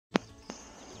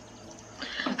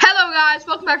Hello guys,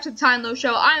 welcome back to the Ty and Lo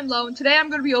Show. I am Lo, and today I'm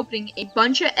going to be opening a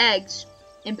bunch of eggs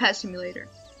in Pet Simulator.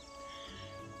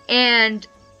 And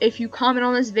if you comment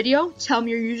on this video, tell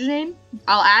me your username,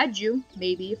 I'll add you,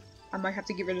 maybe. I might have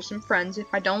to get rid of some friends. If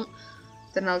I don't,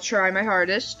 then I'll try my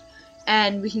hardest.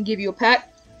 And we can give you a pet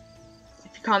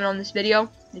if you comment on this video,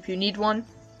 if you need one.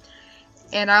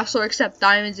 And I also accept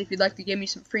diamonds if you'd like to give me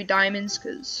some free diamonds,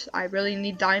 because I really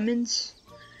need diamonds.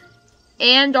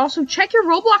 And also check your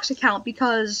Roblox account,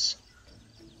 because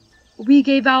we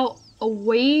gave out a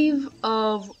wave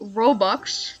of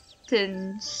Robux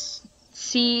to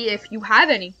see if you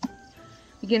have any.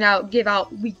 We gave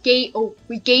out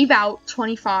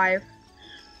 25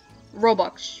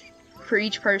 Robux for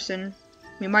each person.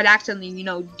 We might accidentally,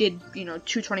 did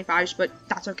 2 25s, but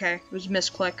that's okay. It was a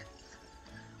misclick.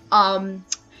 And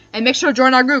make sure to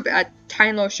join our group at Ty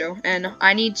and Lo Show. And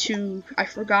I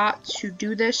forgot to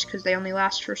do this because they only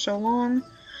last for so long.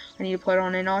 I need to put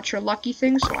on an ultra lucky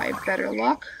thing so I have better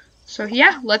luck. So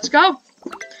yeah, let's go.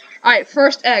 Alright,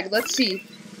 first egg. Let's see.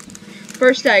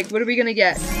 First egg, what are we going to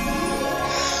get?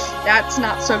 That's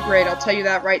not so great, I'll tell you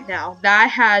that right now. That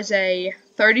has a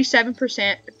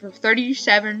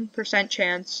 37%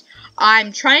 chance.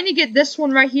 I'm trying to get this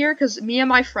one right here because me and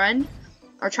my friend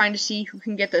are trying to see who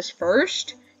can get this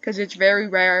first, because it's very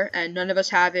rare and none of us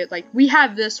have it. Like, we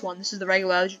have this one. This is the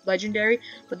regular legendary,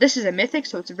 but this is a mythic,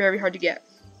 so it's very hard to get.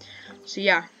 So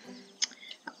yeah,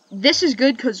 this is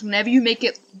good because whenever you make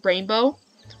it rainbow,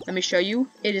 let me show you,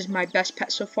 it is my best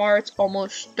pet so far. It's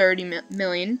almost 30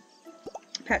 million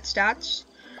pet stats.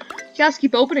 Yeah, let's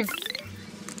keep opening.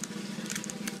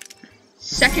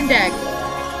 Second egg.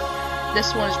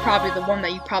 This one is probably the one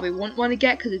that you probably wouldn't want to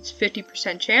get because it's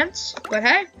 50% chance. But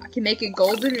hey, I can make it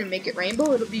golden and make it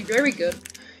rainbow. It'll be very good.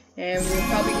 And we'll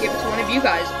probably give it to one of you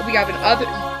guys. We have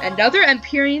another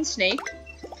Empyrean snake.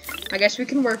 I guess we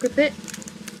can work with it.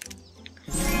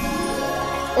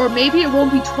 Or maybe it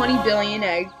won't be 20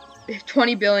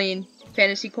 billion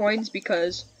fantasy coins,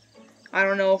 because I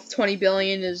don't know if 20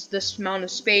 billion is this amount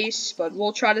of space, but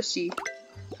we'll try to see.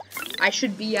 I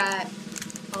should be at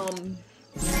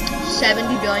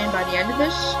 70 billion by the end of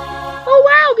this. Oh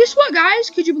wow, guess what guys?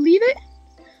 Could you believe it?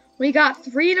 We got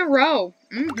 3 in a row.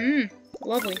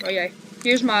 Lovely. Oh yeah.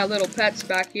 Here's my little pets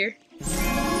back here.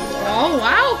 Oh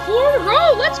wow, 4 in a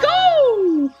row. Let's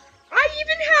go! I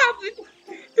even have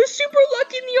the super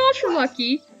lucky and the ultra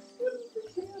lucky.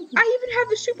 I even have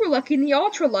the super lucky and the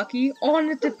ultra lucky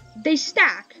on they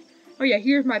stack. Oh yeah,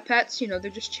 here's my pets,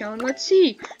 they're just chilling. Let's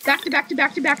see. Back to back to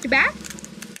back to back to back.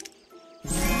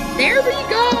 There we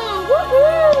go!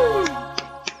 Woohoo!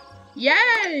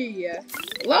 Yay!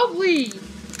 Lovely!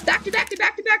 Back to back to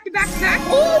back to back to back to back.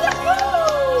 Oh, let's go!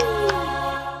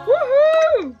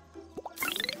 Woohoo!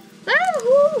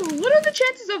 Woohoo! What are the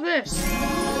chances of this?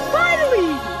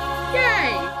 Finally!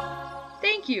 Yay!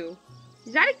 Thank you.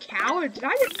 Is that a cow, or did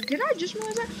I just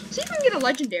realize that? See if I can get a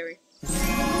legendary.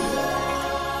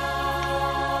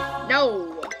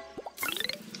 No!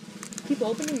 Keep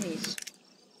opening these.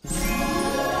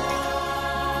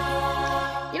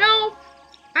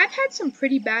 I've had some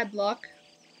pretty bad luck.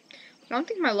 I don't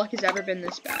think my luck has ever been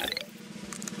this bad.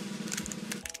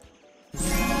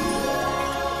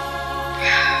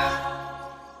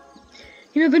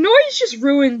 The noise just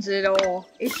ruins it all.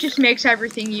 It just makes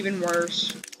everything even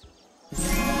worse. And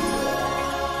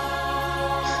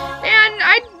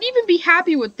I'd even be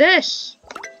happy with this.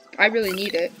 I really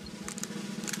need it.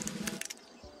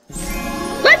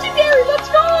 Legendary! Let's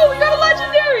go! We got a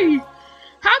legendary!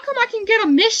 How come I can get a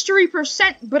mystery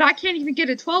percent, but I can't even get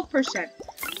a 12%?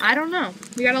 I don't know.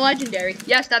 We got a legendary.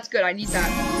 Yes, that's good. I need that.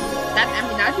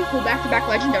 That'd be cool. Back-to-back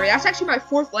legendary. That's actually my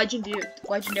 4th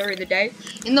legendary of the day.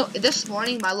 This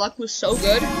morning, my luck was so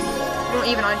good. I don't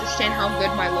even understand how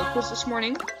good my luck was this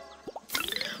morning.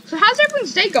 So how's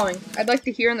everyone's day going? I'd like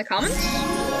to hear in the comments.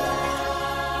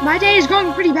 My day is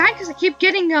going pretty bad because I keep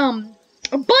getting a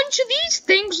bunch of these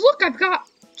things. Look, I've got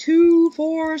 2,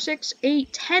 4, 6,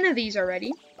 8, 10 of these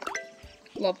already.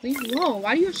 Lovely. Whoa,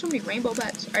 why do you have so many rainbow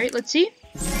pets? Alright, let's see.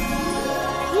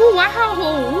 Ooh, wow.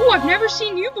 Ooh, I've never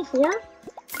seen you before.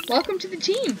 Welcome to the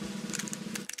team.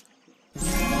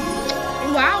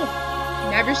 Ooh, wow.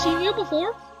 Never seen you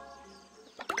before.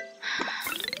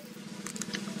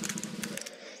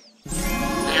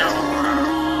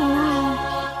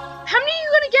 How many are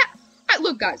you gonna get?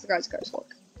 Look, guys,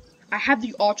 look. I have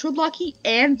the ultra lucky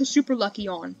and the super lucky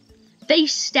on. They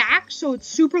stack, so it's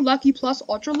super lucky plus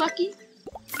ultra lucky.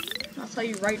 I'll tell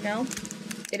you right now,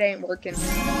 it ain't working.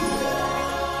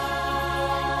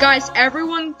 Guys,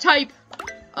 everyone type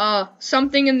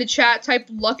something in the chat. Type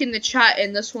luck in the chat,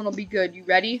 and this one will be good. You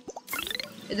ready?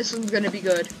 This one's gonna be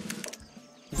good.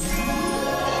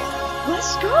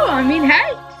 let's go. I mean,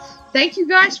 hey, thank you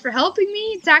guys for helping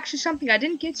me. It's actually something I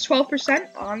didn't get. 12%.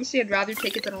 Honestly, I'd rather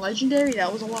take it than a legendary.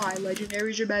 That was a lie.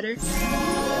 Legendaries are better.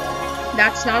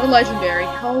 That's not a legendary.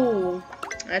 Oh,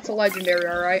 that's a legendary,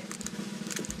 alright.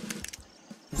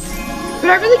 But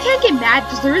I really can't get mad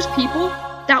because there is people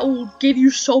that will give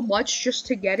you so much just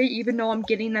to get it, even though I'm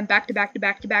getting them back to back to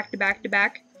back to back to back to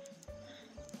back.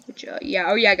 Which, yeah.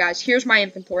 Oh, yeah, guys. Here's my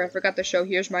inventory. I forgot to show.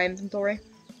 Here's my inventory.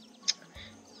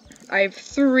 I have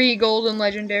 3 golden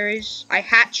legendaries. I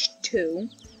hatched 2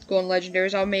 golden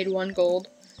legendaries. I made 1 gold.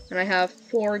 And I have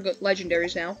 4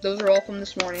 legendaries now. Those are all from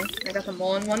this morning. I got them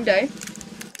all in one day.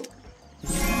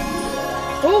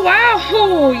 Oh, wow.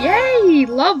 Oh, yay.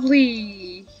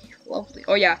 Lovely. Lovely.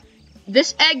 Oh, yeah.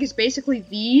 This egg is basically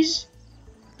these.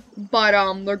 But,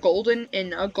 they're golden.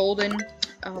 And a golden,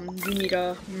 you need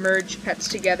to merge pets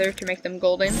together to make them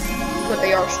golden. But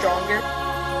they are stronger.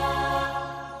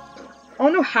 I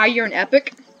don't know how you're an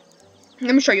epic.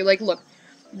 Let me show you. Like, look,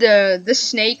 the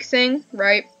snake thing,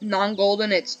 right?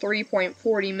 Non-golden, it's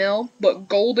 3.40 mil, but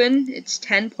golden, it's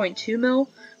 10.2 mil.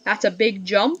 That's a big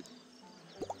jump.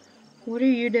 What are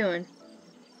you doing?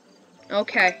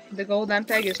 Okay, the gold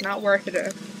MPEG is not worth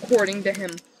it, according to him.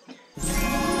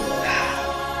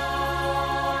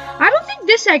 I don't think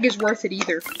this egg is worth it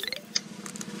either.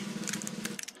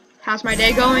 How's my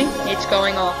day going? It's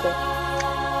going awful.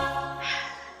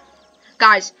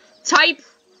 Guys, type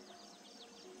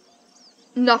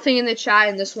nothing in the chat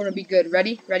and this one will be good.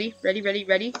 Ready? Ready? Ready? Ready?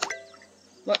 Ready?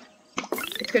 What?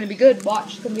 It's gonna be good.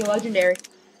 Watch. It's gonna be a legendary.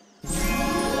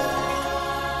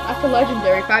 That's a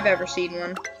legendary if I've ever seen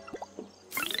one.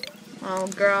 Oh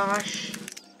gosh.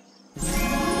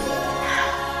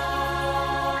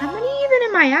 How many even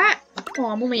am I at? Oh,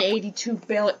 I'm only 82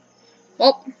 billion.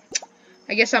 Well,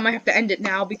 I guess I might have to end it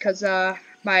now because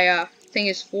my thing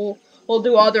is full. We'll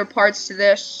do other parts to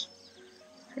this.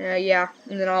 Yeah,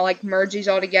 and then I'll like merge these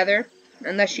all together.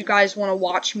 Unless you guys want to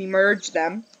watch me merge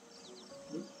them.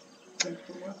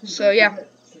 So yeah.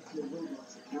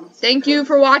 Thank you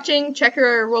for watching. Check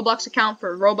your Roblox account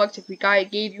for Robux if we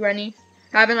gave you any.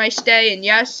 Have a nice day. And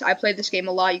yes, I play this game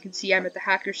a lot. You can see I'm at the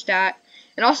hacker stat.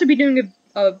 And also be doing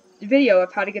a video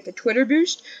of how to get the Twitter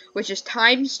boost, which is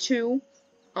 ×2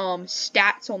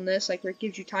 stats on this, like where it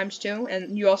gives you ×2.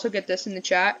 And you also get this in the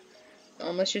chat.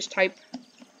 Let's just type.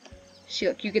 See,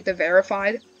 look, you get the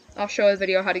verified. I'll show a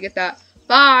video how to get that.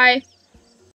 Bye!